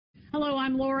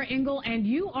I'm Laura Ingle, and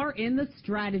you are in the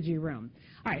strategy room.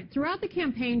 All right, throughout the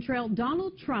campaign trail,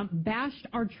 Donald Trump bashed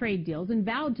our trade deals and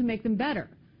vowed to make them better.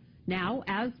 Now,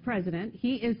 as president,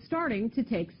 he is starting to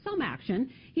take some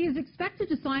action. He is expected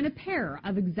to sign a pair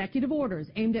of executive orders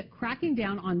aimed at cracking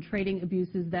down on trading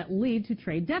abuses that lead to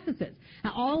trade deficits.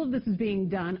 Now, all of this is being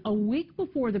done a week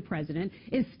before the president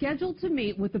is scheduled to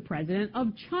meet with the president of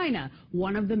China,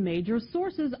 one of the major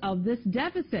sources of this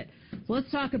deficit. So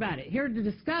let's talk about it. Here to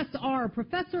discuss are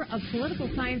Professor of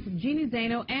Political Science Jeannie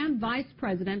Zaino and Vice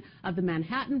President of the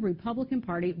Manhattan Republican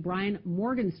Party, Brian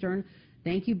Morgenstern.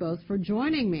 Thank you both for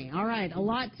joining me. All right, a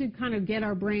lot to kind of get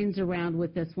our brains around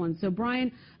with this one. So,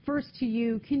 Brian, first to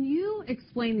you, can you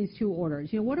explain these two orders?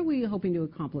 What are we hoping to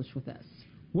accomplish with this?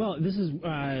 Well, this is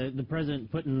the president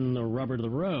putting the rubber to the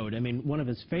road. I mean, one of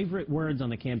his favorite words on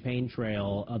the campaign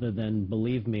trail, other than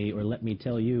believe me or let me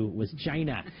tell you, was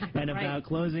China, and about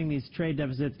closing these trade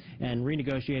deficits and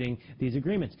renegotiating these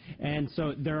agreements. And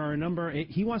so there are a number,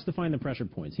 he wants to find the pressure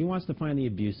points. He wants to find the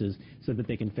abuses so that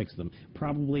they can fix them.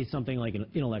 Probably something like an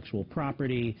intellectual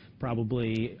property,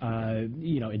 probably,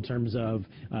 in terms of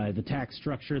the tax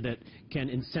structure that can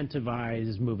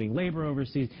incentivize moving labor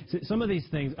overseas. So some of these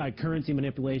things, currency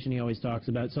manipulation, he always talks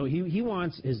about. So he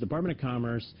wants his Department of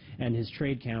Commerce and his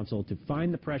Trade Council to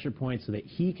find the pressure points so that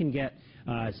he can get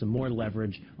some more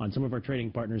leverage on some of our trading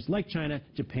partners like China,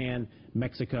 Japan,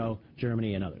 Mexico,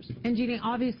 Germany, and others. And Jeannie,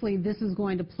 obviously this is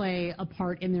going to play a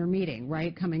part in their meeting,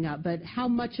 right, coming up. But how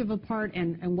much of a part,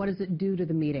 and what does it do to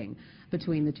the meeting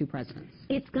between the two presidents?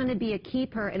 It's going to be a key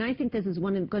part, and I think this is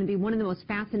going to be one of the most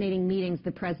fascinating meetings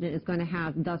the president is going to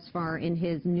have thus far in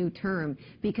his new term,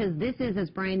 because this is, as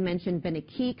Brian mentioned, been a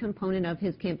key component of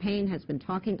his campaign, has been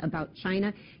talking about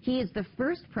China. He is the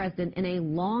first president in a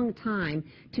long time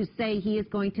to say he is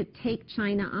going to take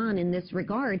China on in this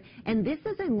regard, and this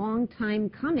is a long time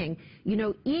coming.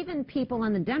 Even people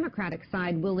on the Democratic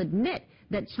side will admit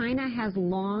that China has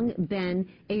long been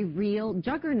a real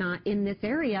juggernaut in this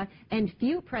area, and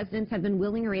few presidents have been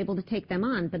willing or able to take them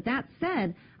on. But that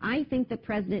said, I think the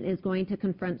president is going to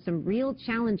confront some real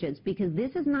challenges, because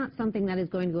this is not something that is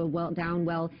going to go down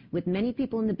well with many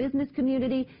people in the business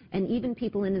community and even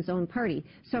people in his own party.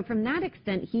 So from that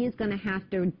extent, he is going to have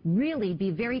to really be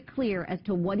very clear as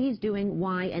to what he's doing,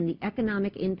 why, and the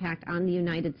economic impact on the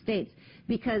United States.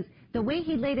 Because the way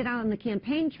he laid it out on the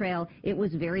campaign trail, it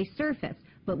was very surface.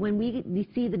 But when we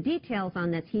see the details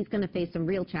on this, he's going to face some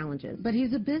real challenges. But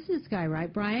he's a business guy,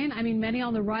 right, Brian? I mean, many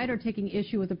on the right are taking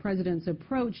issue with the president's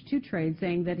approach to trade,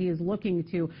 saying that he is looking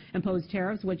to impose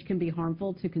tariffs, which can be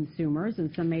harmful to consumers,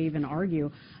 and some may even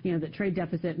argue, that trade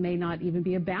deficit may not even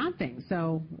be a bad thing.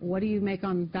 So what do you make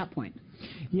on that point?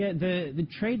 Yeah, the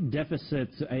trade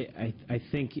deficits, I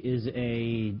think, is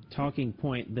a talking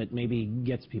point that maybe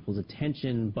gets people's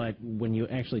attention, but when you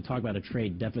actually talk about a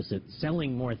trade deficit,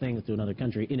 selling more things to another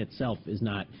country in itself is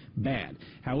not bad.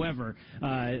 However,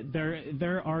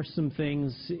 there are some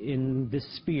things in this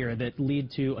sphere that lead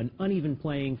to an uneven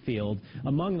playing field,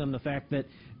 among them the fact that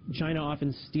China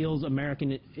often steals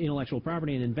American intellectual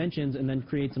property and inventions and then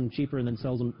creates them cheaper and then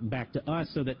sells them back to us,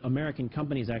 so that American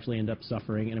companies actually end up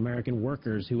suffering and American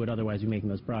workers who would otherwise be making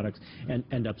those products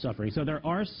end up suffering. So there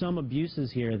are some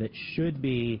abuses here that should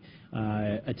be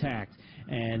attacked,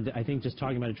 and I think just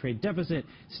talking about a trade deficit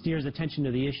steers attention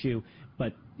to the issue,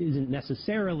 but isn't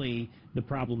necessarily the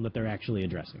problem that they're actually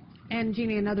addressing. And,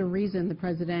 Jeannie, another reason the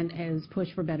president has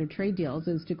pushed for better trade deals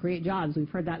is to create jobs. We've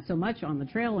heard that so much on the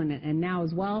trail and now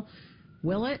as well.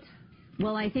 Will it?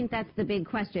 Well, I think that's the big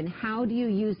question. How do you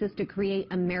use this to create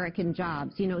American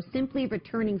jobs? Simply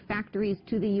returning factories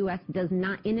to the U.S. does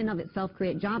not in and of itself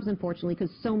create jobs, unfortunately,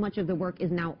 because so much of the work is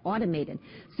now automated.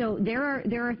 So there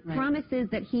are promises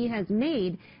that he has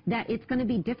made that it's going to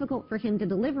be difficult for him to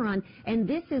deliver on, and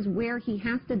this is where he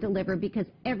has to deliver, because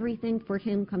everything for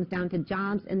him comes down to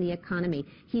jobs and the economy.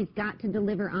 He's got to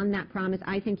deliver on that promise,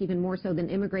 I think even more so than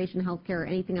immigration, health care, or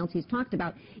anything else he's talked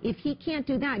about. If he can't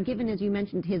do that, given, as you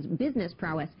mentioned, his business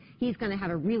prowess, he's going to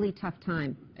have a really tough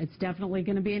time. It's definitely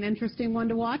going to be an interesting one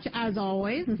to watch, as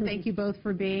always. Thank you both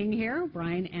for being here,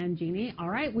 Brian and Jeannie. All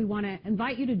right, we want to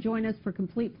invite you to join us for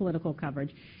complete political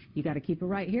coverage. You got to keep it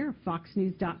right here,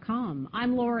 foxnews.com.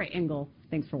 I'm Laura Ingle.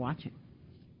 Thanks for watching.